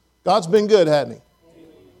God's been good, hasn't He?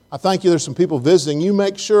 I thank you. There's some people visiting. You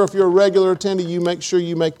make sure, if you're a regular attendee, you make sure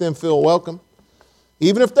you make them feel welcome.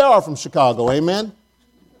 Even if they are from Chicago. Amen?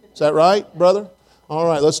 Is that right, brother? All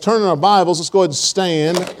right, let's turn in our Bibles. Let's go ahead and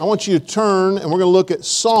stand. I want you to turn, and we're going to look at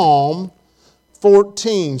Psalm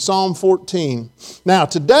 14. Psalm 14. Now,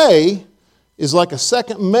 today is like a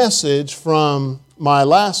second message from my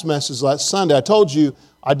last message last Sunday. I told you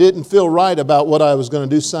I didn't feel right about what I was going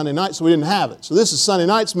to do Sunday night, so we didn't have it. So this is Sunday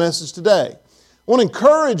night's message today. I want to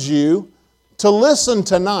encourage you to listen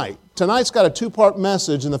tonight. Tonight's got a two-part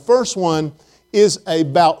message, and the first one is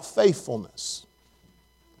about faithfulness.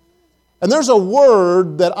 And there's a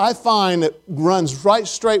word that I find that runs right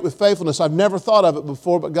straight with faithfulness. I've never thought of it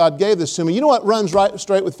before, but God gave this to me. You know what runs right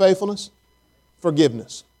straight with faithfulness?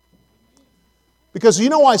 Forgiveness. Because you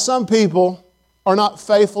know why some people are not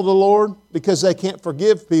faithful to the Lord? Because they can't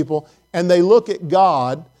forgive people, and they look at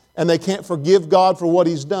God, and they can't forgive God for what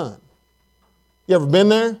He's done. You ever been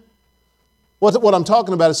there? What I'm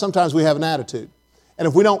talking about is sometimes we have an attitude. And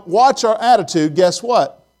if we don't watch our attitude, guess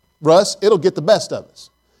what, Russ? It'll get the best of us.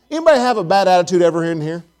 Anybody have a bad attitude ever in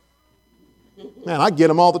here? Man, I get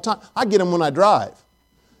them all the time. I get them when I drive.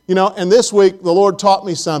 You know, and this week the Lord taught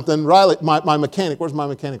me something. Riley, my mechanic, where's my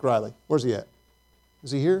mechanic Riley? Where's he at?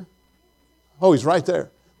 Is he here? Oh, he's right there.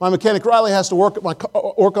 My mechanic Riley has to work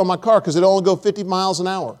on my car because it only goes 50 miles an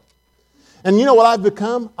hour. And you know what I've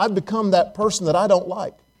become? I've become that person that I don't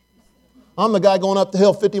like. I'm the guy going up the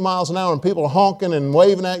hill 50 miles an hour and people are honking and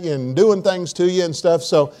waving at you and doing things to you and stuff.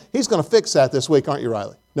 So he's going to fix that this week, aren't you,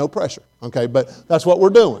 Riley? No pressure, okay? But that's what we're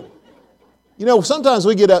doing. You know, sometimes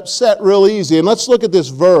we get upset real easy. And let's look at this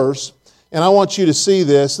verse, and I want you to see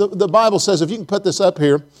this. The Bible says, if you can put this up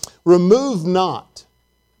here, remove not.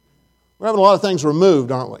 We're having a lot of things removed,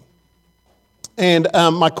 aren't we? And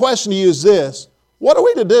my question to you is this. What are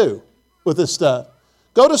we to do with this stuff?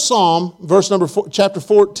 Go to Psalm, chapter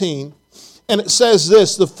 14, and it says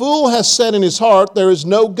this, the fool has said in his heart, there is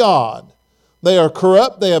no God. They are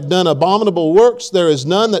corrupt, they have done abominable works, there is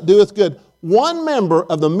none that doeth good. One member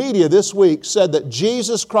of the media this week said that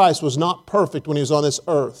Jesus Christ was not perfect when He was on this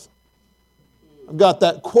earth. I've got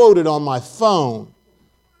that quoted on my phone.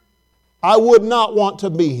 I would not want to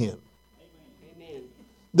be him.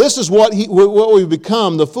 This is what we've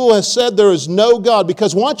become. The fool has said there is no God.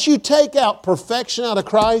 Because once you take out perfection out of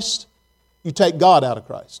Christ, you take God out of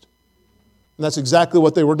Christ. And that's exactly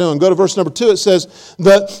what they were doing. Go to verse number 2. It says,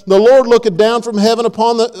 the Lord looketh down from heaven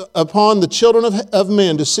upon the children of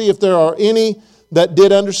men to see if there are any that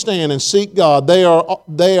did understand and seek God. They are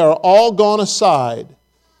all gone aside.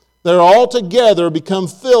 They are altogether become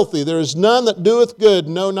filthy. There is none that doeth good,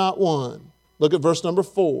 no, not one. Look at verse number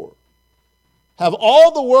 4. Have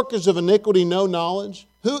all the workers of iniquity no knowledge?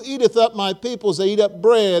 Who eateth up my people as they eat up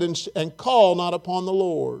bread and call not upon the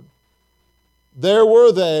Lord? There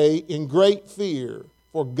were they in great fear,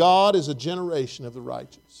 for God is a generation of the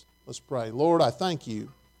righteous. Let's pray. Lord, I thank You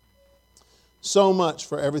so much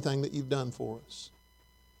for everything that You've done for us.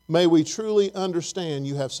 May we truly understand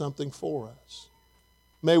You have something for us.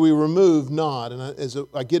 May we remove not. And as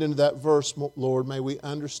I get into that verse, Lord, may we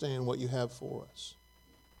understand what You have for us.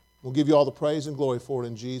 We'll give You all the praise and glory for it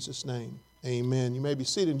in Jesus' name. Amen. You may be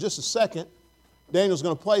seated in just a second. Daniel's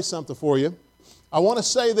going to play something for you. I want to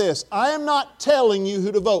say this. I am not telling you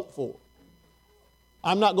who to vote for.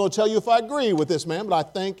 I'm not going to tell you if I agree with this man,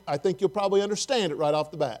 but I think you'll probably understand it right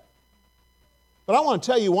off the bat. But I want to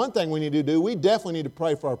tell you one thing we need to do. We definitely need to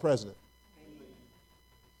pray for our president.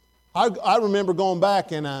 I remember going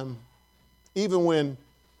back and even when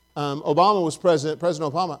Obama was president,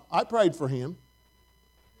 President Obama, I prayed for him.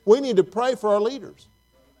 We need to pray for our leaders.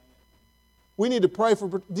 We need to pray for...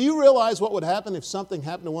 Do you realize what would happen if something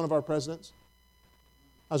happened to one of our presidents?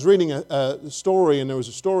 I was reading a story, and there was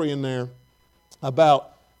a story in there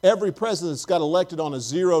about every president that's got elected on a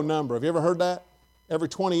zero number. Have you ever heard that? Every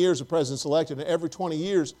 20 years a president's elected, and every 20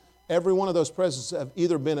 years, every one of those presidents have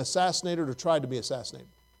either been assassinated or tried to be assassinated.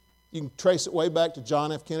 You can trace it way back to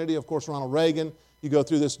John F. Kennedy, of course, Ronald Reagan. You go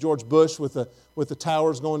through this George Bush with the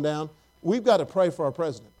towers going down. We've got to pray for our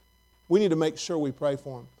president. We need to make sure we pray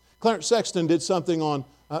for him. Clarence Sexton did something on,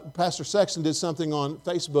 Pastor Sexton did something on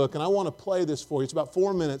Facebook, and I want to play this for you. It's about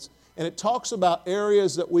 4 minutes, and it talks about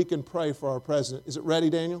areas that we can pray for our president. Is it ready,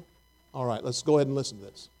 Daniel? All right, let's go ahead and listen to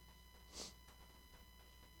this.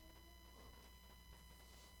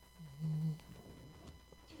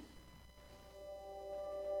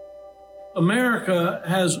 America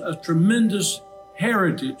has a tremendous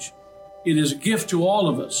heritage. It is a gift to all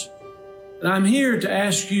of us. And I'm here to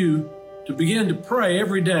ask you to begin to pray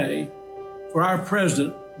every day for our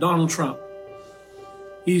president, Donald Trump.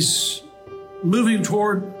 He's moving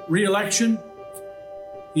toward re-election.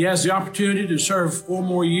 He has the opportunity to serve 4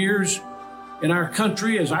 more years in our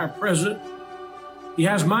country as our president. He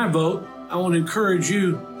has my vote. I want to encourage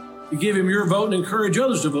you to give him your vote and encourage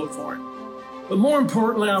others to vote for him. But more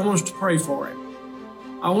importantly, I want us to pray for him.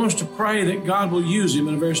 I want us to pray that God will use him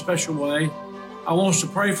in a very special way. I want us to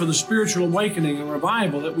pray for the spiritual awakening and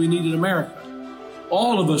revival that we need in America.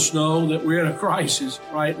 All of us know that we're in a crisis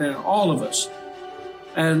right now, all of us.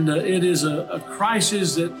 And it is a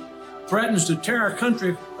crisis that threatens to tear our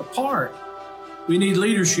country apart. We need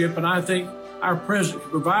leadership, and I think our president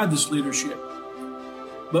can provide this leadership.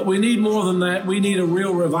 But we need more than that. We need a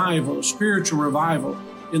real revival, a spiritual revival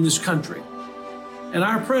in this country. And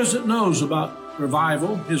our president knows about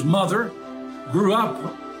revival. His mother grew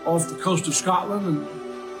up off the coast of Scotland and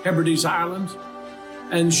Hebrides Islands.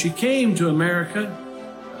 And she came to America,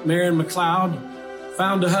 Marion McLeod,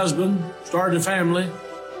 found a husband, started a family.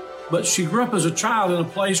 But she grew up as a child in a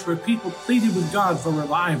place where people pleaded with God for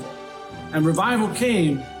revival. And revival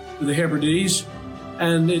came to the Hebrides,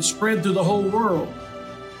 and it spread through the whole world.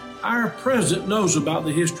 Our president knows about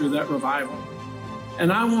the history of that revival.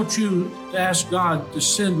 And I want you to ask God to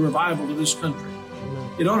send revival to this country.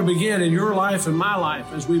 It ought to begin in your life and my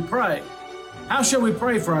life as we pray. How shall we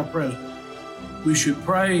pray for our president? We should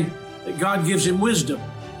pray that God gives him wisdom.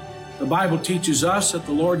 The Bible teaches us that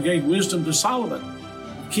the Lord gave wisdom to Solomon,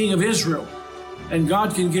 the king of Israel, and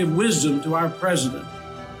God can give wisdom to our president.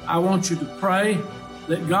 I want you to pray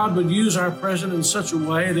that God would use our president in such a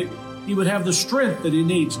way that he would have the strength that he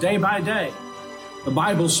needs day by day. The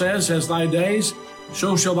Bible says, as thy days,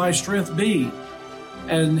 so shall thy strength be.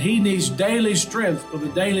 And he needs daily strength for the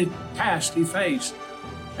daily task he faced.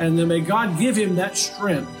 And then may God give him that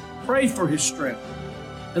strength. Pray for his strength.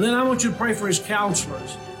 And then I want you to pray for his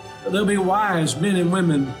counselors. That there'll be wise men and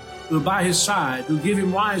women who are by his side, who give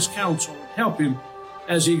him wise counsel, help him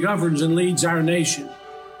as he governs and leads our nation.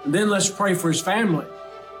 And then let's pray for his family.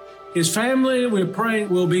 His family, we're praying,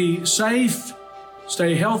 will be safe,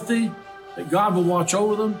 stay healthy, that God will watch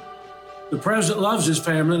over them. The president loves his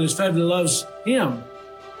family, and his family loves him.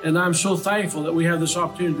 And I'm so thankful that we have this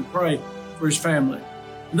opportunity to pray for his family.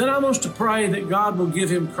 And then I want us to pray that God will give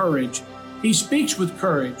him courage. He speaks with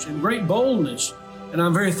courage and great boldness, and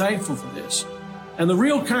I'm very thankful for this. And the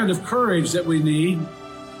real kind of courage that we need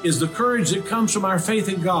is the courage that comes from our faith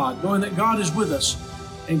in God, knowing that God is with us,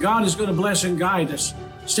 and God is going to bless and guide us.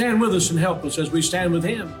 Stand with us and help us as we stand with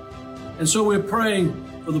him. And so we're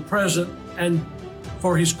praying for the president and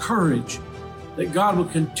for his courage, that God will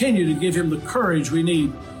continue to give him the courage we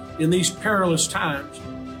need in these perilous times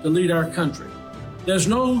to lead our country. There's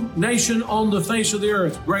no nation on the face of the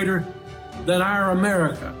earth greater than our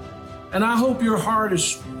America. And I hope your heart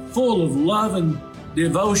is full of love and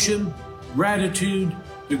devotion, gratitude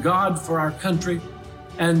to God for our country.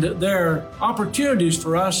 And there are opportunities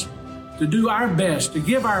for us to do our best, to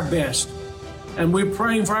give our best. And we're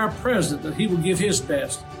praying for our president that he will give his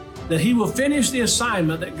best, that he will finish the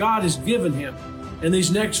assignment that God has given him in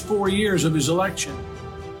these next 4 years of his election.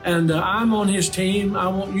 And I'm on his team. I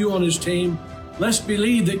want you on his team. Let's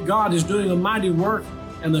believe that God is doing a mighty work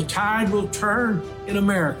and the tide will turn in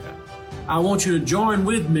America. I want you to join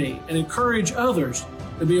with me and encourage others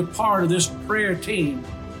to be a part of this prayer team,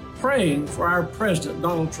 praying for our President,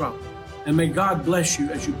 Donald Trump. And may God bless you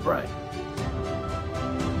as you pray.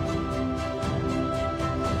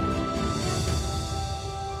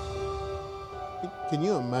 Can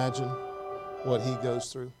you imagine what he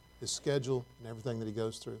goes through, his schedule and everything that he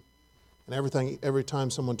goes through? And every time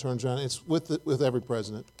someone turns around, it's with every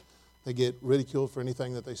president. They get ridiculed for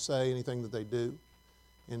anything that they say, anything that they do.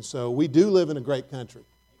 And so we do live in a great country.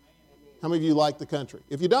 How many of you like the country?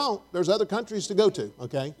 If you don't, there's other countries to go to,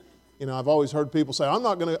 okay? You know, I've always heard people say,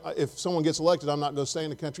 if someone gets elected, I'm not going to stay in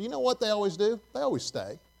the country. You know what they always do? They always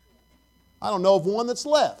stay. I don't know of one that's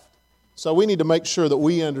left. So we need to make sure that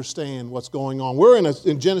we understand what's going on. We're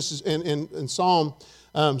in Genesis, in Psalm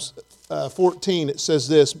 14, it says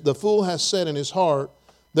this: the fool has said in his heart,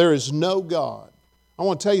 there is no God. I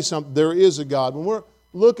want to tell you something, there is a God. When we're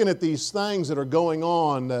looking at these things that are going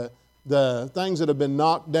on, the things that have been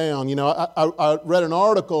knocked down, you know, I read an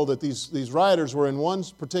article that these writers were in one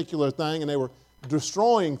particular thing, and they were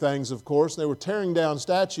destroying things, of course. They were tearing down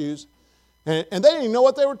statues. And they didn't even know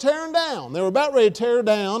what they were tearing down. They were about ready to tear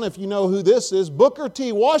down, if you know who this is, Booker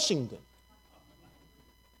T. Washington.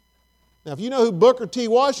 Now, if you know who Booker T.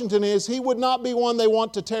 Washington is, he would not be one they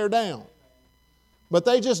want to tear down. But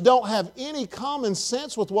they just don't have any common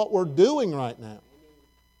sense with what we're doing right now.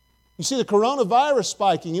 You see the coronavirus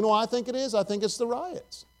spiking. You know what I think it is? I think it's the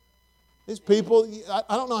riots. These people,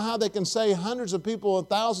 I don't know how they can say hundreds of people and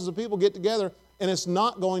thousands of people get together and it's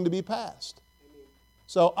not going to be passed.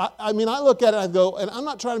 So, I look at it and I go, and I'm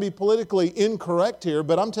not trying to be politically incorrect here,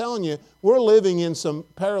 but I'm telling you, we're living in some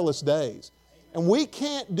perilous days. And we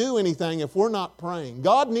can't do anything if we're not praying.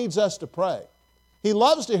 God needs us to pray. He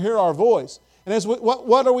loves to hear our voice. And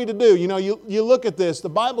what are we to do? You look at this. The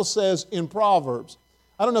Bible says in Proverbs,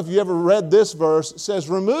 I don't know if you ever read this verse. It says,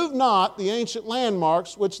 remove not the ancient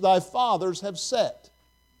landmarks which thy fathers have set.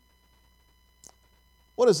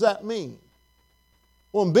 What does that mean?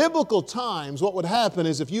 Well, in biblical times, what would happen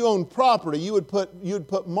is if you owned property, you would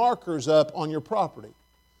put markers up on your property.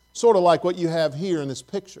 Sort of like what you have here in this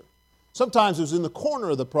picture. Sometimes it was in the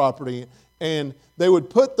corner of the property, and they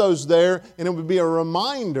would put those there, and it would be a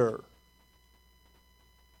reminder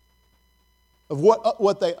of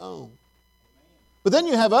what they own. But then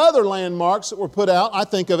you have other landmarks that were put out. I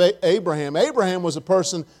think of Abraham. Abraham was a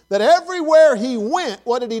person that everywhere he went,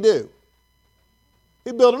 what did he do?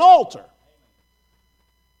 He built an altar.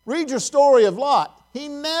 Read your story of Lot. He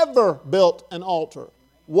never built an altar.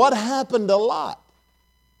 What happened to Lot?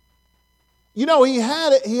 He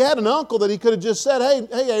had an uncle that he could have just said,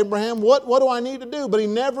 hey Abraham, what do I need to do? But he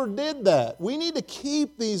never did that. We need to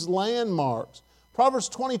keep these landmarks. Proverbs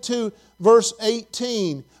 22, verse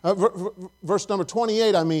 18, verse number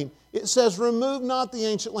 28, it says, remove not the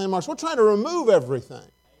ancient landmarks. We're trying to remove everything.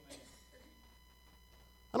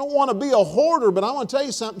 I don't want to be a hoarder, but I want to tell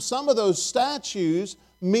you something. Some of those statues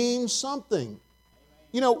mean something.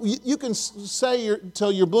 You can say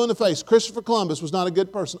till you're blue in the face, Christopher Columbus was not a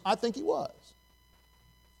good person. I think he was.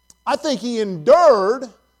 I think he endured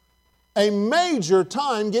a major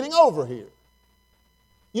time getting over here.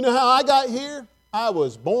 You know how I got here? I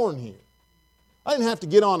was born here. I didn't have to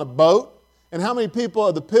get on a boat. And how many people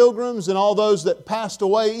are the pilgrims and all those that passed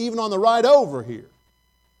away even on the ride over here?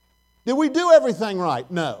 Did we do everything right?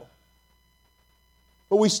 No.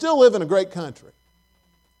 But we still live in a great country.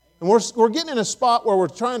 And we're getting in a spot where we're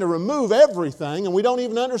trying to remove everything and we don't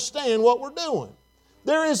even understand what we're doing.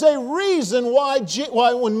 There is a reason why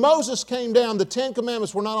when Moses came down, the Ten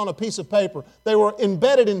Commandments were not on a piece of paper. They were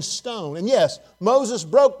embedded in stone. And yes, Moses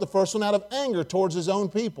broke the first one out of anger towards his own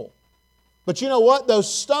people. But you know what?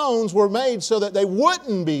 Those stones were made so that they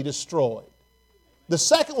wouldn't be destroyed. The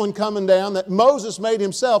second one coming down that Moses made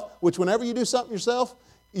himself, which whenever you do something yourself,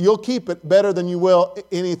 you'll keep it better than you will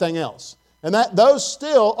anything else. And those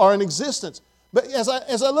still are in existence. But as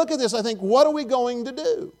I look at this, I think, what are we going to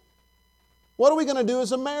do? What are we going to do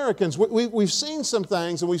as Americans? We've seen some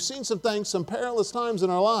things, and we've seen some perilous times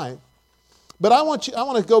in our life. But I want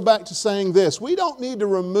to go back to saying this. We don't need to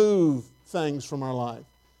remove things from our life.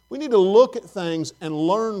 We need to look at things and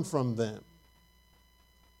learn from them.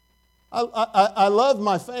 I love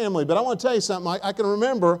my family, but I want to tell you something. I can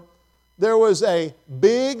remember there was a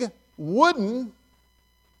big wooden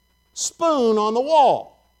spoon on the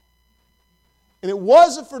wall. And it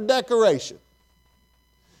wasn't for decoration.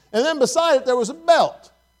 And then beside it there was a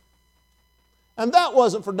belt. And that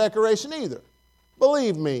wasn't for decoration either.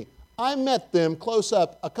 Believe me, I met them close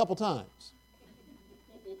up a couple times.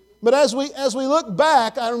 But as we look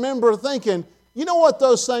back, I remember thinking, you know what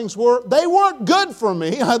those things were? They weren't good for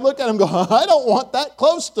me. I'd look at them and go, I don't want that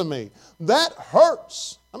close to me. That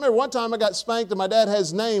hurts. I remember one time I got spanked and my dad had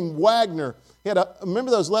his name, Wagner. He had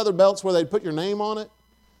remember those leather belts where they'd put your name on it?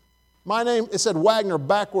 My name, it said Wagner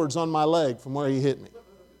backwards on my leg from where he hit me.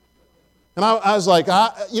 And I was like,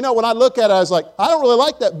 when I look at it, I was like, I don't really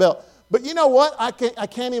like that belt. But you know what? I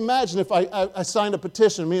can't imagine if I signed a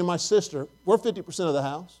petition, me and my sister, we're 50% of the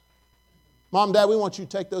house. Mom, Dad, we want you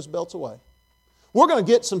to take those belts away. We're going to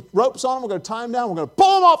get some ropes on them. We're going to tie them down. We're going to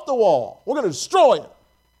pull them off the wall. We're going to destroy them.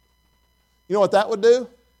 You know what that would do?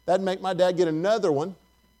 That'd make my dad get another one,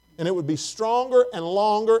 and it would be stronger and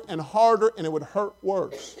longer and harder, and it would hurt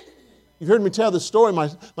worse. You've heard me tell this story. My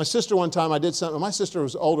sister, one time I did something. My sister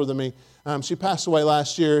was older than me. She passed away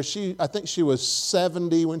last year. I think she was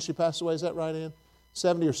 70 when she passed away. Is that right, Ann?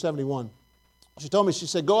 70 or 71. She told me, she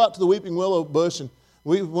said, go out to the weeping willow bush and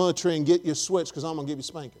weeping willow tree and get you a switch because I'm going to give you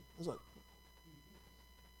spanking.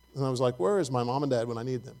 I was like, where is my mom and dad when I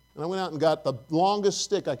need them? And I went out and got the longest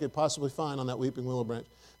stick I could possibly find on that weeping willow branch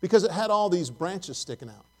because it had all these branches sticking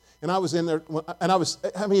out. And I was in there, and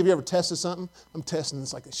how many of you ever tested something? I'm testing, and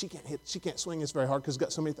it's like, she can't swing this very hard because it's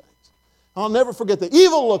got so many things. And I'll never forget the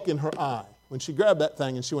evil look in her eye when she grabbed that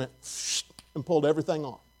thing and she went and pulled everything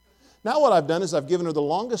off. Now what I've done is I've given her the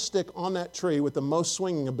longest stick on that tree with the most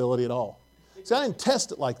swinging ability at all. See, I didn't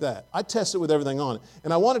test it like that. I tested it with everything on it.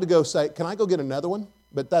 And I wanted to go say, can I go get another one?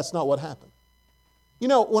 But that's not what happened. You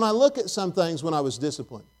know, when I look at some things when I was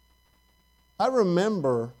disciplined, I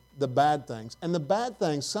remember the bad things. And the bad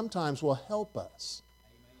things sometimes will help us.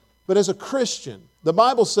 But as a Christian, the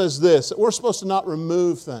Bible says this, that we're supposed to not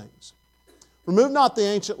remove things. Remove not the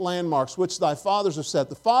ancient landmarks which thy fathers have set.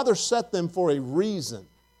 The fathers set them for a reason.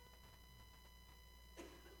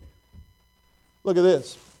 Look at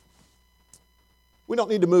this. We don't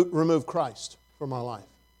need to remove Christ from our life.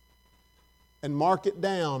 And mark it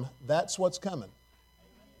down, that's what's coming.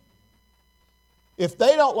 If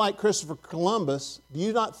they don't like Christopher Columbus, do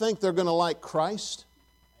you not think they're going to like Christ?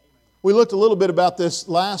 We looked a little bit about this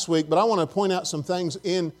last week, but I want to point out some things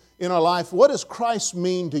in our life. What does Christ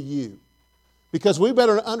mean to you? Because we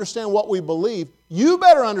better understand what we believe. You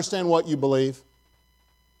better understand what you believe.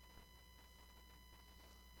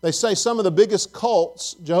 They say some of the biggest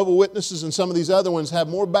cults, Jehovah's Witnesses and some of these other ones, have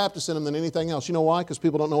more Baptists in them than anything else. You know why? Because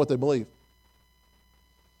people don't know what they believe.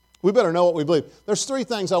 We better know what we believe. There's three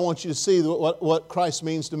things I want you to see what Christ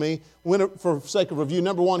means to me. For sake of review,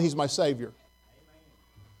 number one, He's my Savior.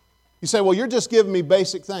 You say, well, you're just giving me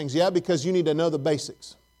basic things. Yeah, because you need to know the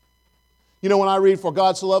basics. You know, when I read, for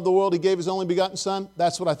God so loved the world, He gave His only begotten Son,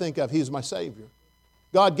 that's what I think of. He's my Savior.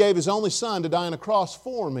 God gave His only Son to die on a cross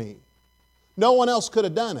for me. No one else could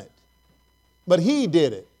have done it. But He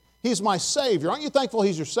did it. He's my Savior. Aren't you thankful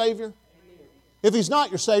He's your Savior? If He's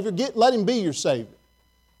not your Savior, let Him be your Savior.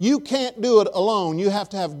 You can't do it alone. You have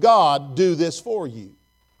to have God do this for you.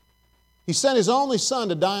 He sent His only Son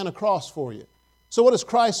to die on a cross for you. So what does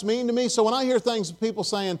Christ mean to me? So when I hear things, people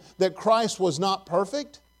saying that Christ was not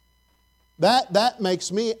perfect, that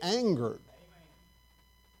makes me angered.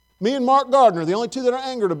 Me and Mark Gardner, the only two that are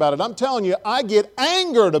angered about it. I'm telling you, I get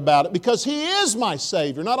angered about it because He is my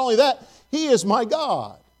Savior. Not only that, He is my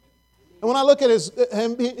God. And when I look at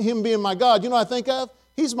Him being my God, you know what I think of?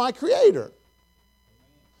 He's my Creator.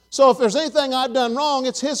 So if there's anything I've done wrong,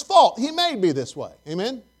 it's His fault. He made me this way.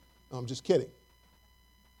 Amen? No, I'm just kidding.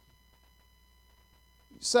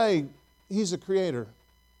 Say, He's a Creator.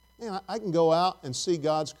 Man, I can go out and see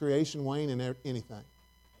God's creation, Wayne, in anything.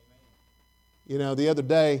 You know, the other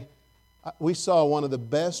day, we saw one of the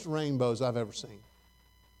best rainbows I've ever seen.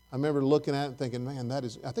 I remember looking at it and thinking, man, that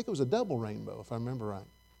is, I think it was a double rainbow, if I remember right.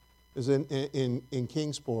 It was in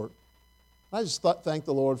Kingsport. I just thank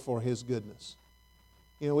the Lord for His goodness.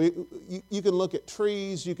 You know, you can look at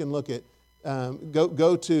trees, you can look at,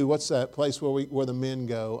 go to, what's that place where the men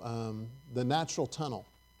go? The Natural Tunnel.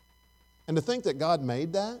 And to think that God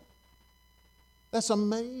made that, that's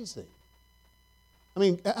amazing. I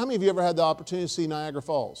mean, how many of you ever had the opportunity to see Niagara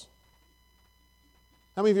Falls?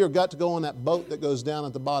 How many of you ever got to go on that boat that goes down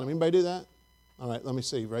at the bottom? Anybody do that? All right, let me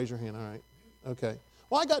see. Raise your hand. All right. Okay.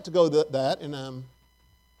 Well, I got to go to that, and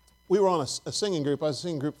we were on a singing group. I was a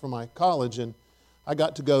singing group for my college, and I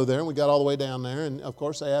got to go there, and we got all the way down there. And, of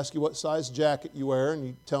course, they ask you what size jacket you wear, and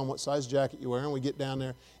you tell them what size jacket you wear, and we get down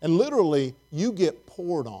there. And literally, you get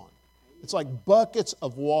poured on. It's like buckets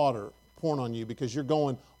of water pouring on you because you're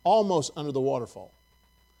going almost under the waterfall.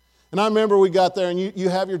 And I remember we got there, and you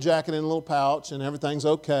have your jacket in a little pouch, and everything's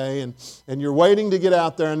okay, and you're waiting to get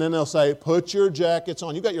out there, and then they'll say, put your jackets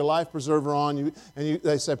on. You got your life preserver on,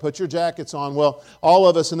 they say, put your jackets on. Well, all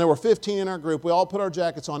of us, and there were 15 in our group, we all put our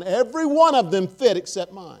jackets on. Every one of them fit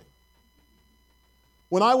except mine.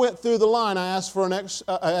 When I went through the line, I asked for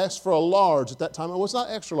a large. At that time, it was not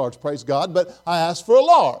extra large, praise God, but I asked for a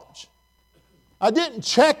large. I didn't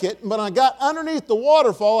check it, but when I got underneath the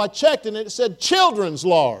waterfall, I checked it, and it said children's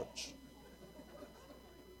large.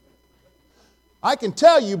 I can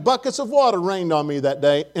tell you buckets of water rained on me that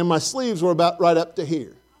day, and my sleeves were about right up to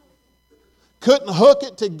here. Couldn't hook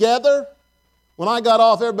it together. When I got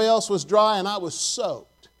off, everybody else was dry, and I was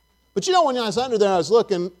soaked. But you know, when I was under there, I was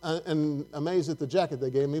looking and amazed at the jacket they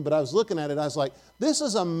gave me, but I was looking at it, I was like, this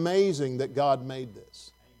is amazing that God made this.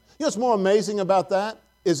 You know what's more amazing about that?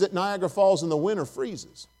 Is that Niagara Falls in the winter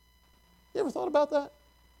freezes. You ever thought about that?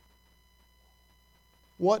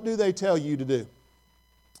 What do they tell you to do?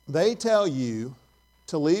 They tell you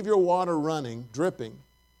to leave your water running, dripping,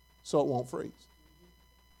 so it won't freeze.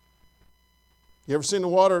 You ever seen the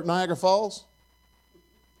water at Niagara Falls?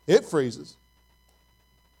 It freezes.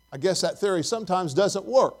 I guess that theory sometimes doesn't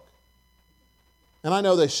work. And I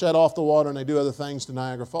know they shut off the water and they do other things to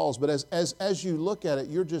Niagara Falls, but as you look at it,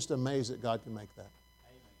 you're just amazed that God can make that.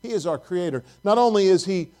 He is our Creator. Not only is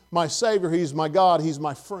He my Savior, He's my God, He's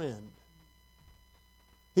my friend.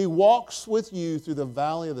 He walks with you through the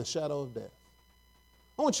valley of the shadow of death.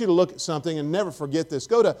 I want you to look at something and never forget this.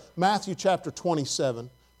 Go to Matthew chapter 27.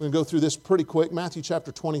 We're going to go through this pretty quick. Matthew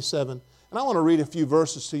chapter 27. And I want to read a few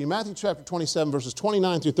verses to you. Matthew chapter 27, verses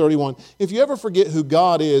 29 through 31. If you ever forget who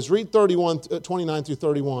God is, read 29 through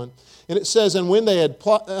 31. And it says, and when they had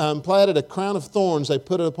platted a crown of thorns, they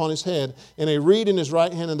put it upon his head, and a reed in his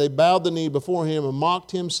right hand, and they bowed the knee before him and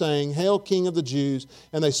mocked him, saying, Hail, King of the Jews!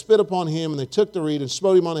 And they spit upon him, and they took the reed and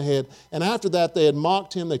smote him on the head. And after that they had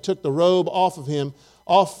mocked him, they took the robe off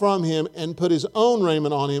from him, and put his own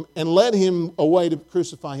raiment on him, and led him away to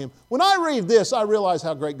crucify him. When I read this, I realize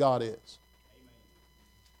how great God is.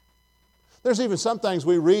 There's even some things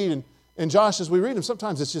we read, and Josh, as we read them,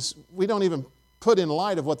 sometimes it's just, we don't even put in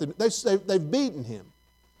light of what they've beaten him.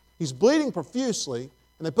 He's bleeding profusely,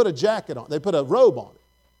 and they put a jacket on, they put a robe on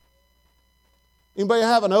it. Anybody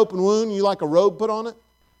have an open wound, you like a robe put on it?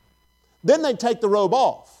 Then they take the robe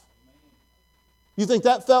off. You think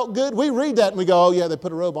that felt good? We read that and we go, oh yeah, they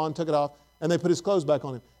put a robe on, took it off, and they put his clothes back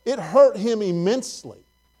on him. It hurt him immensely.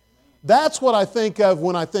 That's what I think of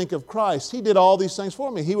when I think of Christ. He did all these things for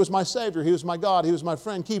me. He was my Savior. He was my God. He was my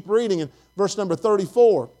friend. Keep reading in verse number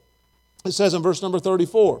 34. It says in verse number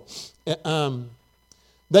 34,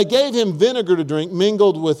 they gave him vinegar to drink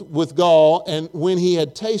mingled with gall, and when he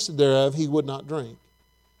had tasted thereof, he would not drink.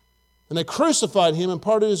 And they crucified him and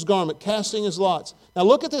parted his garment, casting his lots. Now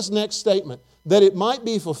look at this next statement, that it might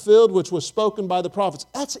be fulfilled which was spoken by the prophets.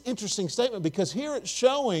 That's an interesting statement because here it's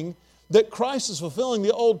showing that Christ is fulfilling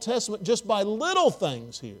the Old Testament just by little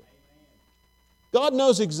things here. God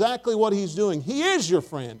knows exactly what He's doing. He is your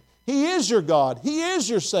friend. He is your God. He is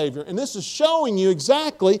your Savior. And this is showing you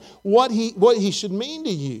exactly what He should mean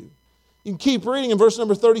to you. You can keep reading in verse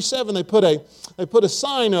number 37. They put a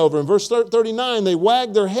sign over. In verse 39, they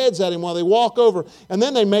wag their heads at him while they walk over. And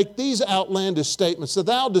then they make these outlandish statements. That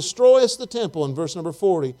thou destroyest the temple in verse number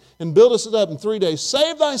 40 and buildest it up in 3 days.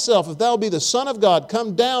 Save thyself if thou be the Son of God.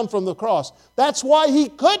 Come down from the cross. That's why He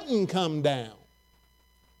couldn't come down.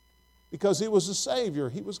 Because He was the Savior.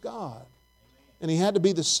 He was God. And He had to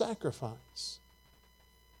be the sacrifice.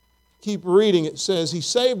 Keep reading. It says, He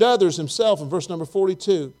saved others Himself in verse number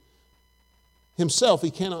 42. Himself He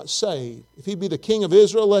cannot save. If He be the King of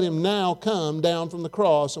Israel, let Him now come down from the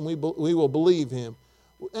cross and we will believe Him.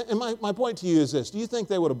 And my point to you is this. Do you think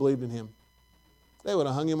they would have believed in Him? They would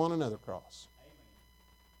have hung Him on another cross.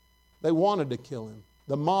 They wanted to kill Him.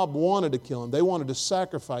 The mob wanted to kill Him. They wanted to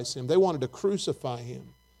sacrifice Him. They wanted to crucify Him.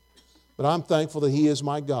 But I'm thankful that He is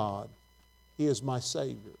my God. He is my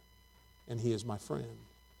Savior. And He is my friend.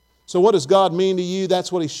 So what does God mean to you?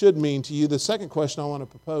 That's what He should mean to you. The second question I want to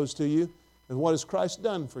propose to you, and what has Christ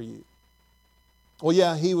done for you? Well,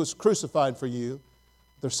 yeah, He was crucified for you.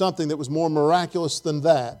 There's something that was more miraculous than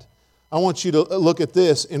that. I want you to look at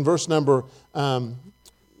this in verse number, we're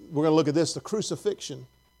going to look at this, the crucifixion.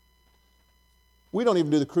 We don't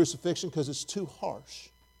even do the crucifixion because it's too harsh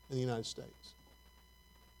in the United States.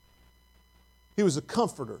 He was a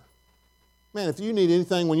comforter. Man, if you need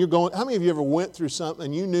anything when you're going, how many of you ever went through something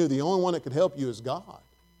and you knew the only one that could help you is God?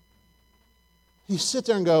 You sit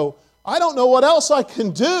there and go, I don't know what else I can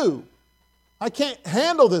do. I can't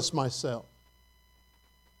handle this myself.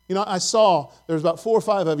 You know, I saw, there's about 4 or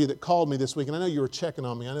 5 of you that called me this week, and I know you were checking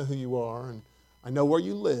on me. I know who you are, and I know where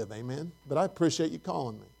you live, amen? But I appreciate you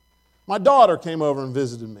calling me. My daughter came over and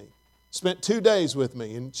visited me, spent 2 days with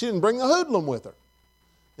me, and she didn't bring the hoodlum with her.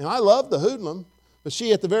 And I love the hoodlum, but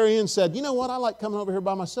she at the very end said, you know what, I like coming over here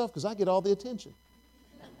by myself because I get all the attention.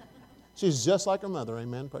 She's just like her mother,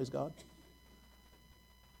 amen, praise God.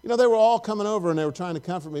 You know, they were all coming over and they were trying to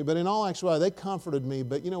comfort me, but in all actuality, they comforted me.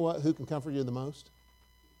 But you know what? Who can comfort you the most?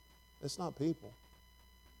 It's not people.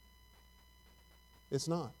 It's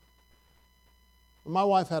not. When my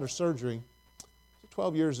wife had her surgery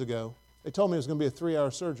 12 years ago, they told me it was going to be a 3-hour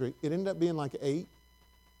surgery. It ended up being like 8,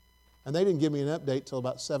 and they didn't give me an update till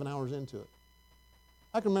about 7 hours into it.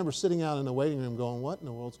 I can remember sitting out in the waiting room going, what in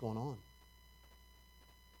the world's going on?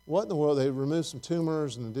 What in the world? They removed some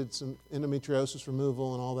tumors and did some endometriosis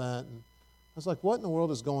removal and all that. And I was like, what in the world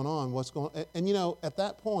is going on? What's going on? And you know, at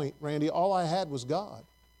that point, Randy, all I had was God.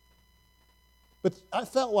 But I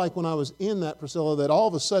felt like when I was in that, Priscilla, that all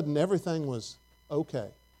of a sudden everything was okay.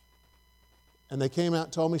 And they came out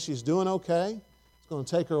and told me she's doing okay. It's going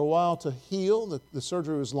to take her a while to heal. The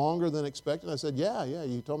surgery was longer than expected. I said, yeah,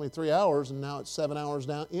 you told me 3 hours, and now it's 7 hours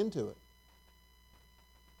down into it.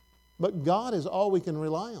 But God is all we can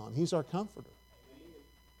rely on. He's our comforter.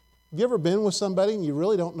 Have you ever been with somebody and you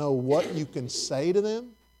really don't know what you can say to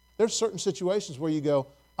them? There's certain situations where you go,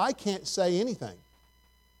 I can't say anything.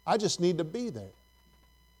 I just need to be there.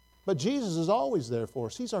 But Jesus is always there for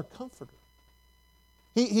us. He's our comforter.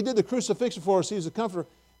 He did the crucifixion for us. He's a comforter.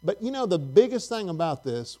 But you know, the biggest thing about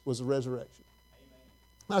this was the resurrection.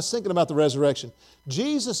 I was thinking about the resurrection.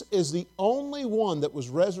 Jesus is the only one that was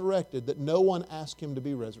resurrected that no one asked him to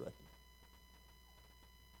be resurrected.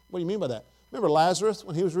 What do you mean by that? Remember Lazarus,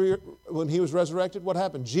 when he was resurrected, what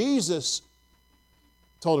happened? Jesus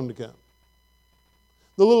told him to come.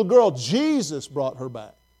 The little girl, Jesus brought her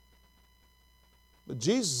back. But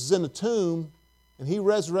Jesus is in the tomb, and he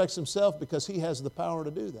resurrects himself because he has the power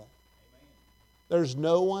to do that. There's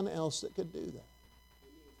no one else that could do that.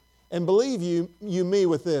 And believe you me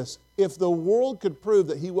with this, if the world could prove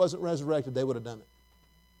that he wasn't resurrected, they would have done it.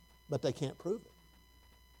 But they can't prove it.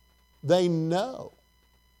 They know.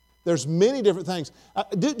 There's many different things.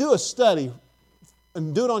 Do a study,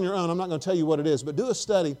 and do it on your own. I'm not going to tell you what it is, but do a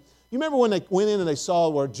study. You remember when they went in and they saw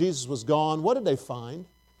where Jesus was gone? What did they find?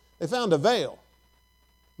 They found a veil.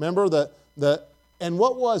 Remember and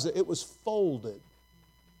what was it? It was folded.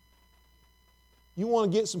 You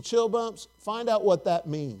want to get some chill bumps? Find out what that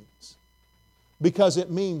means. Because it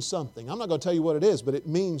means something. I'm not going to tell you what it is, but it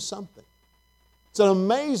means something. It's an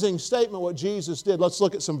amazing statement what Jesus did. Let's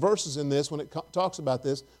look at some verses in this when it talks about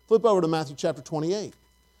this. Flip over to Matthew chapter 28.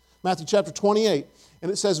 Matthew chapter 28. And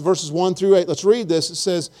it says verses 1 through 8. Let's read this. It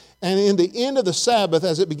says, "And in the end of the Sabbath,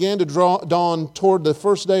 as it began to dawn toward the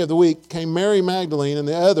first day of the week, came Mary Magdalene and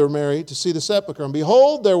the other Mary to see the sepulchre. And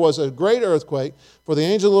behold, there was a great earthquake, for the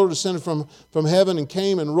angel of the Lord descended from heaven and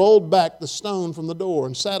came and rolled back the stone from the door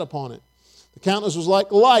and sat upon it. The countenance was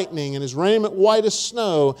like lightning, and his raiment white as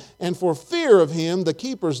snow. And for fear of him, the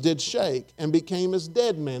keepers did shake and became as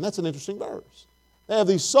dead men." That's an interesting verse. They have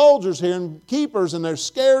these soldiers here and keepers, and they're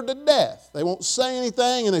scared to death. They won't say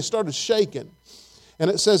anything, and they started shaking. And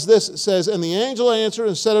it says this, it says, "And the angel answered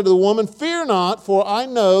and said unto the woman, Fear not, for I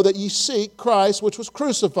know that ye seek Christ, which was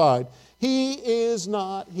crucified. He is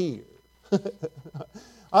not here."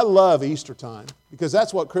 I love Easter time because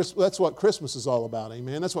that's what Christmas is all about,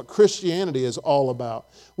 amen? That's what Christianity is all about.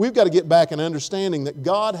 We've got to get back in understanding that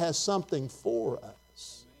God has something for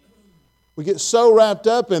us. We get so wrapped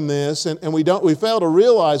up in this and we fail to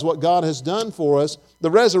realize what God has done for us. The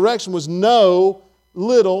resurrection was no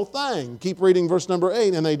little thing. Keep reading verse number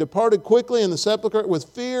 8. "And they departed quickly in the sepulchre with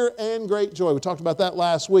fear and great joy." We talked about that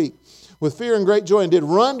last week. "With fear and great joy, and did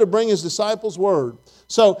run to bring his disciples word."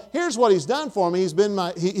 So here's what he's done for me.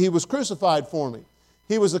 He was crucified for me.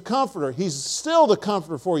 He was a comforter. He's still the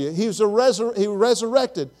comforter for you. He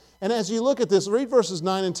resurrected. And as you look at this, read verses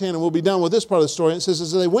 9 and 10, and we'll be done with this part of the story. It says,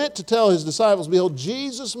 "As they went to tell his disciples, behold,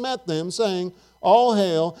 Jesus met them, saying, All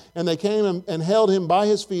hail. And they came and held him by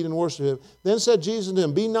his feet and worshiped him. Then said Jesus unto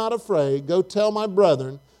him, Be not afraid. Go tell my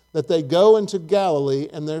brethren that they go into Galilee,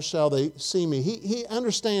 and there shall they see me." He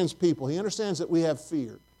understands people. He understands that we have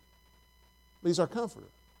fear. But he's our comforter.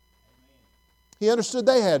 He understood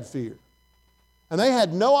they had fear. And they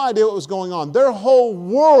had no idea what was going on. Their whole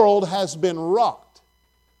world has been rocked.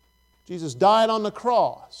 Jesus died on the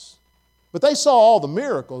cross. But they saw all the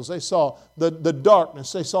miracles. They saw the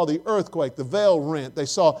darkness. They saw the earthquake, the veil rent. They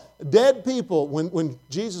saw dead people. When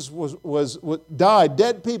Jesus died,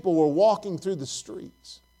 dead people were walking through the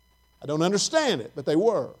streets. I don't understand it, but they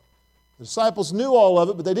were. The disciples knew all of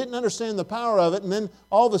it, but they didn't understand the power of it. And then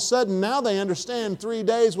all of a sudden, now they understand 3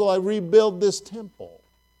 days will I rebuild this temple.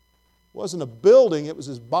 It wasn't a building, it was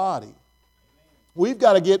his body. We've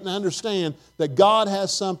got to get and understand that God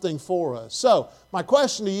has something for us. So, my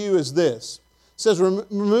question to you is this. It says,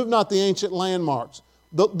 "Remove not the ancient landmarks."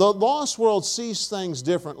 The lost world sees things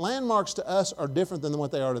different. Landmarks to us are different than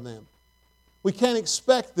what they are to them. We can't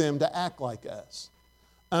expect them to act like us.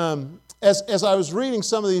 As I was reading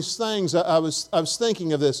some of these things, I was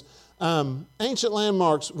thinking of this. Ancient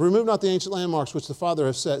landmarks, remove not the ancient landmarks which the Father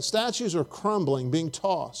has set. Statues are crumbling, being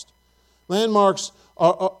tossed. Landmarks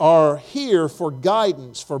are here for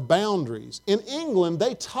guidance, for boundaries. In England,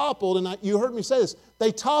 they toppled, and you heard me say this,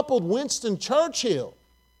 they toppled Winston Churchill.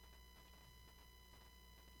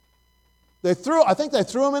 I think they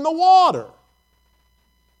threw him in the water.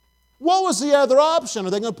 What was the other option? Are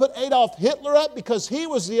they going to put Adolf Hitler up? Because he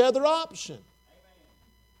was the other option.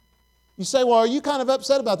 You say, well, are you kind of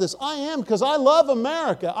upset about this? I am, because I love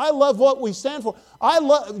America. I love what we stand for.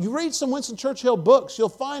 You read some Winston Churchill books, you'll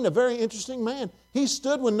find a very interesting man. He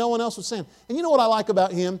stood when no one else was standing. And you know what I like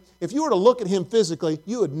about him? If you were to look at him physically,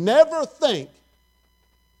 you would never think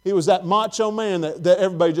he was that macho man that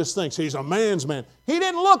everybody just thinks he's a man's man. He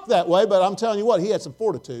didn't look that way, but I'm telling you what, he had some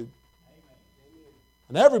fortitude.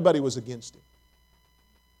 And everybody was against him.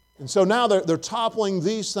 And so now they're toppling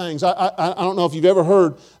these things. I don't know if you've ever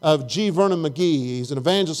heard of G. Vernon McGee. He's an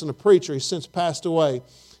evangelist and a preacher. He's since passed away.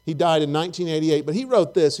 He died in 1988. But he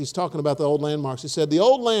wrote this. He's talking about the old landmarks. He said, "The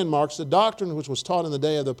old landmarks, the doctrine which was taught in the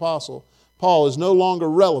day of the Apostle Paul is no longer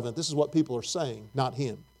relevant. This is what people are saying, not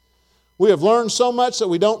him. We have learned so much that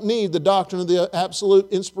we don't need the doctrine of the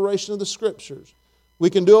absolute inspiration of the Scriptures. We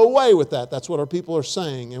can do away with that. That's what our people are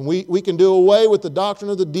saying. And we can do away with the doctrine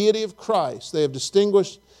of the deity of Christ. They have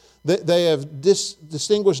distinguished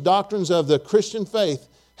doctrines of the Christian faith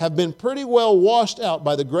have been pretty well washed out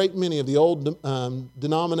by the great many of the old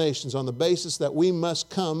denominations on the basis that we must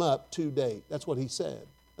come up to date. That's what he said.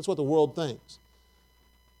 That's what the world thinks.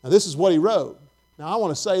 Now this is what he wrote. Now I want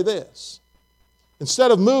to say this. Instead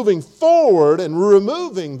of moving forward and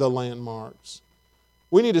removing the landmarks,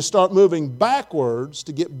 we need to start moving backwards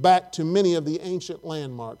to get back to many of the ancient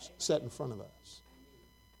landmarks set in front of us.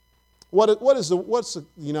 What's the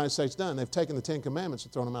United States done? They've taken the Ten Commandments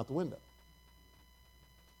and thrown them out the window.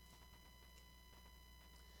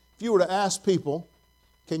 If you were to ask people,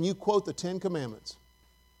 can you quote the Ten Commandments?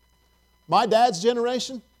 My dad's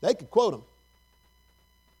generation, they could quote them.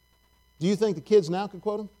 Do you think the kids now can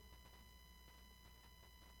quote them?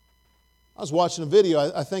 I was watching a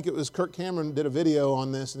video, I think it was Kirk Cameron did a video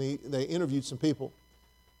on this, and they interviewed some people,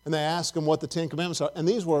 and they asked them what the Ten Commandments are, and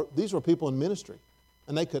these were people in ministry,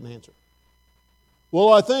 and they couldn't answer.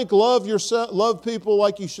 Well, I think love people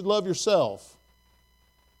like you should love yourself.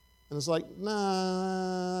 And it's like,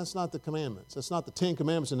 nah, that's not the commandments. That's not the Ten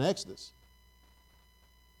Commandments in Exodus.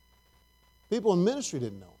 People in ministry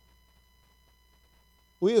didn't know.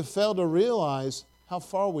 We have failed to realize how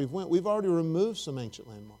far we've went. We've already removed some ancient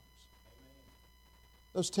landmarks.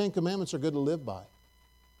 Those Ten Commandments are good to live by.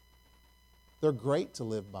 They're great to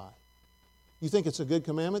live by. You think it's a good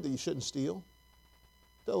commandment that you shouldn't steal?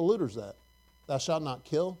 Tell the looters that. Thou shalt not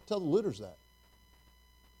kill. Tell the looters that.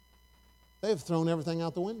 They have thrown everything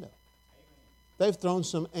out the window. They've thrown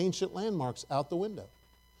some ancient landmarks out the window.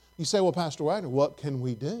 You say, well, Pastor Wagner, what can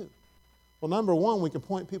we do? Well, number one, we can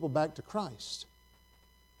point people back to Christ.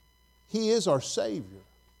 He is our Savior.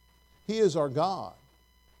 He is our God.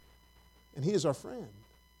 And He is our friend.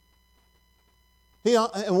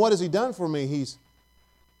 And what has He done for me? He's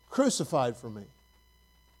crucified for me.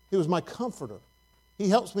 He was my comforter. He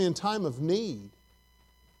helps me in time of need.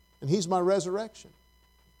 And He's my resurrection.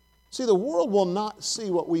 See, the world will not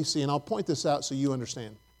see what we see, and I'll point this out so you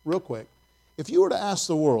understand real quick. If you were to ask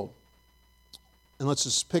the world, and let's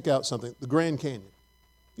just pick out something, the Grand Canyon.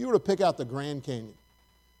 If you were to pick out the Grand Canyon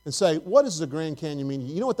and say, what does the Grand Canyon mean?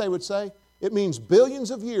 You know what they would say? It means billions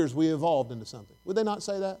of years we evolved into something. Would they not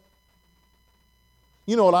say that?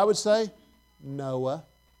 You know what I would say? Noah.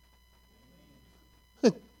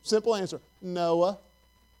 Simple answer. Noah.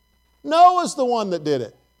 Noah's the one that did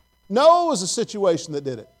it. Noah was the situation that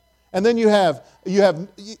did it. And then you have,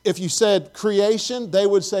 if you said creation, they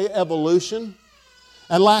would say evolution.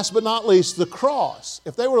 And last but not least, the cross.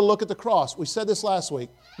 If they were to look at the cross, we said this last week.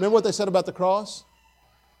 Remember what they said about the cross?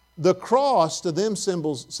 The cross to them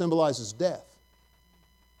symbolizes death.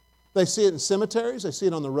 They see it in cemeteries. They see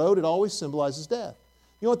it on the road. It always symbolizes death.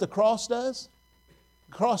 You know what the cross does?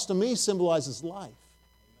 The cross to me symbolizes life.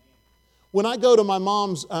 When I go to my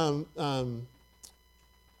mom's,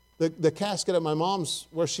 the casket at my mom's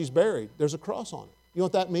where she's buried, there's a cross on it. You know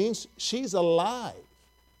what that means? She's alive.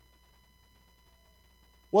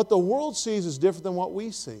 What the world sees is different than what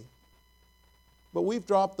we see. But we've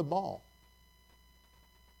dropped the ball.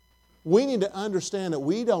 We need to understand that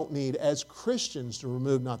we don't need, as Christians, to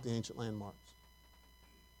remove not the ancient landmarks.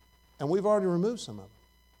 And we've already removed some of them.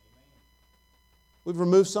 We've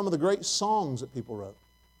removed some of the great songs that people wrote.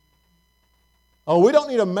 Oh, we don't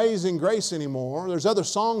need Amazing Grace anymore. There's other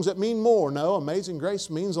songs that mean more. No, Amazing Grace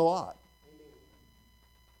means a lot.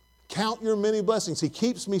 Count your many blessings. He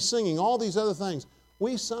keeps me singing. All these other things.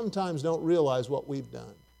 We sometimes don't realize what we've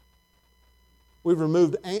done. We've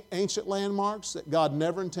removed ancient landmarks that God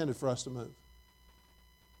never intended for us to move.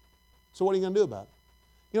 So what are you going to do about it?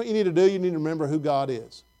 You know what you need to do? You need to remember who God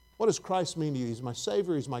is. What does Christ mean to you? He's my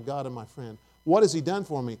Savior. He's my God and my friend. What has He done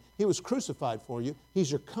for me? He was crucified for you. He's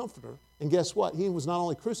your comforter. And guess what? He was not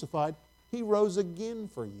only crucified, He rose again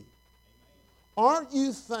for you. Aren't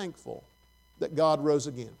you thankful that God rose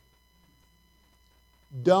again?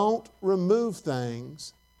 Don't remove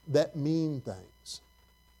things that mean things.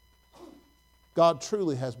 God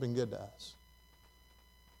truly has been good to us.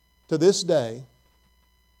 To this day,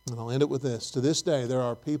 and I'll end it with this, to this day there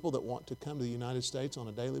are people that want to come to the United States on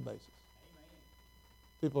a daily basis.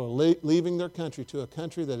 People are leaving their country to a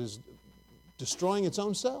country that is destroying its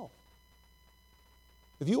own self.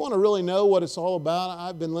 If you want to really know what it's all about,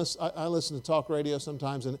 I listen to talk radio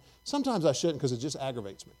sometimes, and sometimes I shouldn't because it just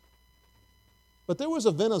aggravates me. But there was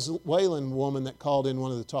a Venezuelan woman that called in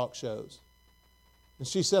one of the talk shows. And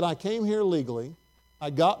she said, I came here legally, I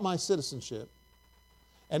got my citizenship,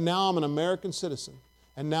 And now I'm an American citizen.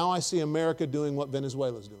 And now I see America doing what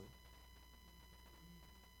Venezuela's doing.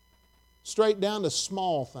 Straight down to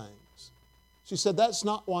small things. She said, that's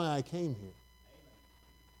not why I came here.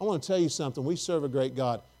 I want to tell you something. We serve a great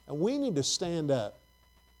God. And we need to stand up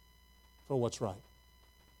for what's right.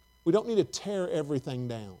 We don't need to tear everything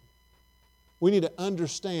down. We need to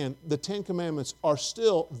understand the Ten Commandments are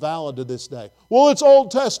still valid to this day. Well, it's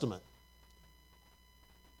Old Testament.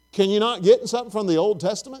 Can you not get something from the Old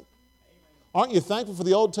Testament? Aren't you thankful for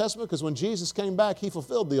the Old Testament? Because when Jesus came back, He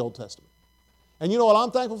fulfilled the Old Testament. And you know what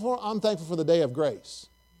I'm thankful for? I'm thankful for the day of grace,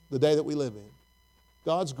 the day that we live in.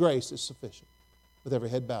 God's grace is sufficient, with every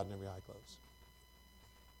head bowed and every eye closed.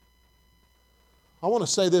 I want to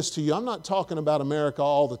say this to you. I'm not talking about America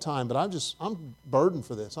all the time, but I'm burdened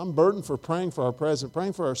for this. I'm burdened for praying for our president,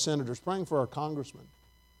 praying for our senators, praying for our congressmen.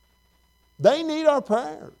 They need our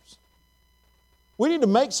prayers. We need to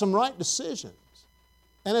make some right decisions.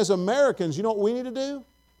 And as Americans, you know what we need to do?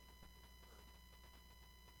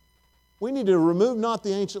 We need to remove not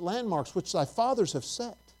the ancient landmarks which thy fathers have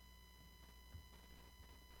set.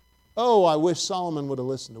 Oh, I wish Solomon would have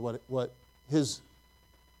listened to what his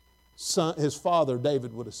father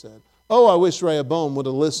David would have said. Oh, I wish Rehoboam would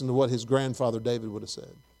have listened to what his grandfather David would have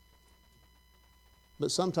said.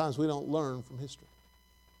 But sometimes we don't learn from history.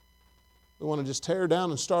 We want to just tear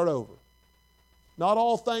down and start over. Not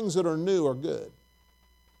all things that are new are good.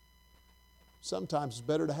 Sometimes it's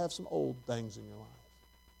better to have some old things in your life.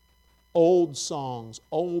 Old songs,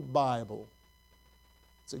 old Bible.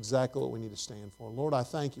 It's exactly what we need to stand for. Lord, I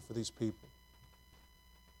thank you for these people.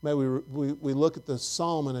 May we look at the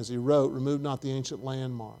Solomon as he wrote, remove not the ancient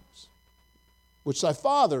landmarks, which thy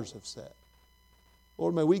fathers have set.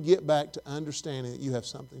 Lord, may we get back to understanding that you have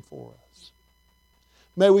something for us.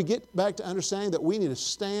 May we get back to understanding that we need to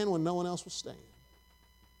stand when no one else will stand.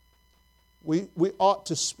 We ought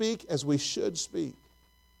to speak as we should speak.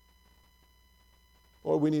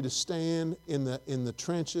 Or we need to stand in the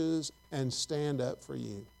trenches and stand up for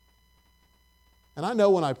you. And I know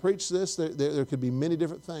when I preach this, there could be many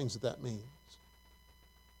different things that means.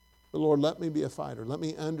 But Lord, let me be a fighter. Let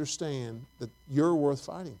me understand that you're worth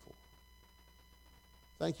fighting for.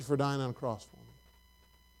 Thank you for dying on a cross for me.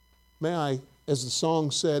 May I, as the song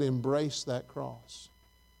said, embrace that cross.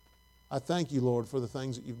 I thank you, Lord, for the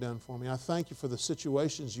things that you've done for me. I thank you for the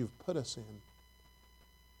situations you've put us in.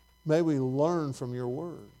 May we learn from your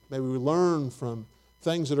word. May we learn from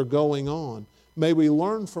things that are going on. May we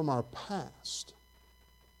learn from our past.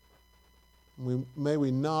 May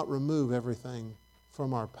we not remove everything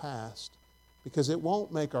from our past because it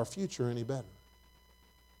won't make our future any better.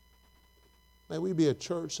 May we be a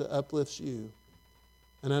church that uplifts you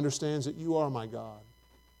and understands that you are my God,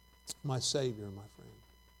 my Savior, my friend.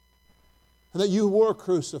 And that you were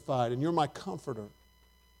crucified and you're my comforter.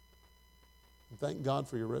 And thank God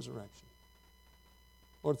for your resurrection.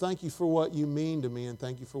 Lord, thank you for what you mean to me and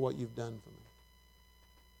thank you for what you've done for me.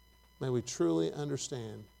 May we truly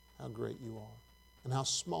understand how great you are and how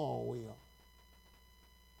small we are.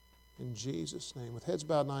 In Jesus' name, with heads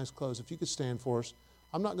bowed and eyes closed, if you could stand for us.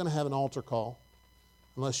 I'm not going to have an altar call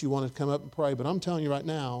unless you want to come up and pray, but I'm telling you right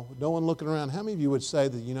now, no one looking around, how many of you would say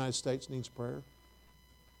that the United States needs prayer?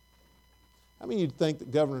 How many of you think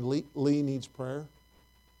that Governor Lee needs prayer?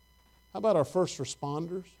 How about our first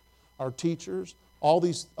responders, our teachers, all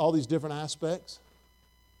these different aspects?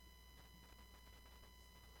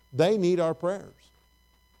 They need our prayers.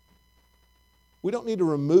 We don't need to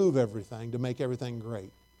remove everything to make everything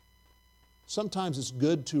great. Sometimes it's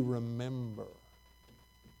good to remember.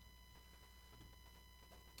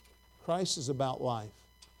 Christ is about life.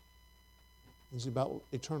 He's about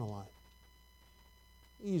eternal life.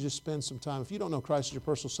 You just spend some time. If you don't know Christ as your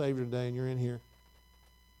personal Savior today and you're in here,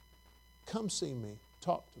 come see me.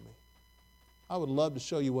 Talk to me. I would love to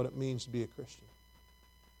show you what it means to be a Christian.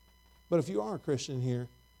 But if you are a Christian here,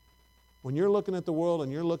 when you're looking at the world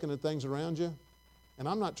and you're looking at things around you, and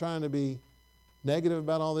I'm not trying to be negative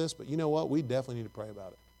about all this, but you know what? We definitely need to pray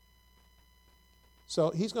about it. So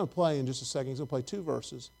he's going to play in just a second. He's going to play 2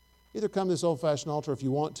 verses. Either come to this old-fashioned altar if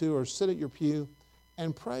you want to, or sit at your pew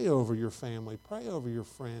and pray over your family, pray over your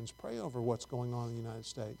friends, pray over what's going on in the United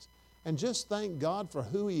States. And just thank God for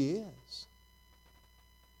who He is.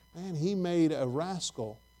 Man, He made a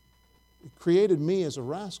rascal. He created me as a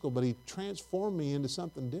rascal, but He transformed me into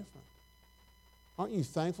something different. Aren't you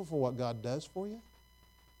thankful for what God does for you?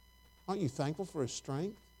 Aren't you thankful for His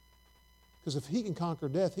strength? Because if He can conquer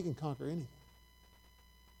death, He can conquer anything.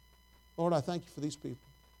 Lord, I thank you for these people.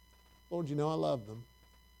 Lord, you know I love them.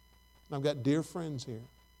 And I've got dear friends here.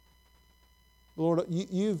 Lord,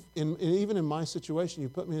 even in my situation, you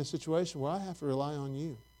put me in a situation where I have to rely on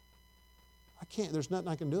you. I can't, there's nothing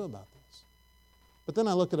I can do about this. But then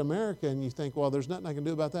I look at America and you think, well, there's nothing I can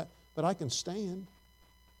do about that. But I can stand.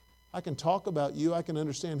 I can talk about you. I can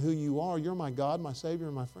understand who you are. You're my God, my Savior,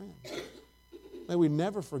 and my friend. May we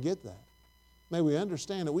never forget that. May we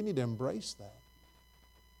understand that we need to embrace that.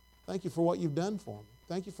 Thank you for what you've done for me.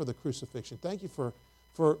 Thank you for the crucifixion. Thank you for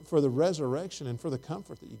the resurrection and for the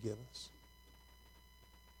comfort that you give us.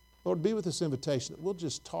 Lord, be with this invitation that we'll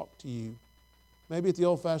just talk to you. Maybe at the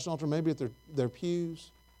old-fashioned altar, maybe at their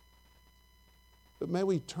pews. But may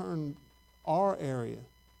we turn our area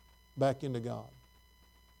back into God.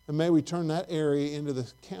 And may we turn that area into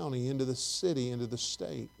the county, into the city, into the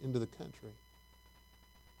state, into the country.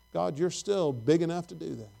 God, you're still big enough to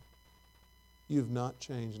do that. You've not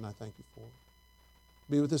changed, and I thank you for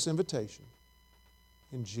it. Be with this invitation.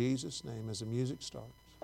 In Jesus' name, as the music starts.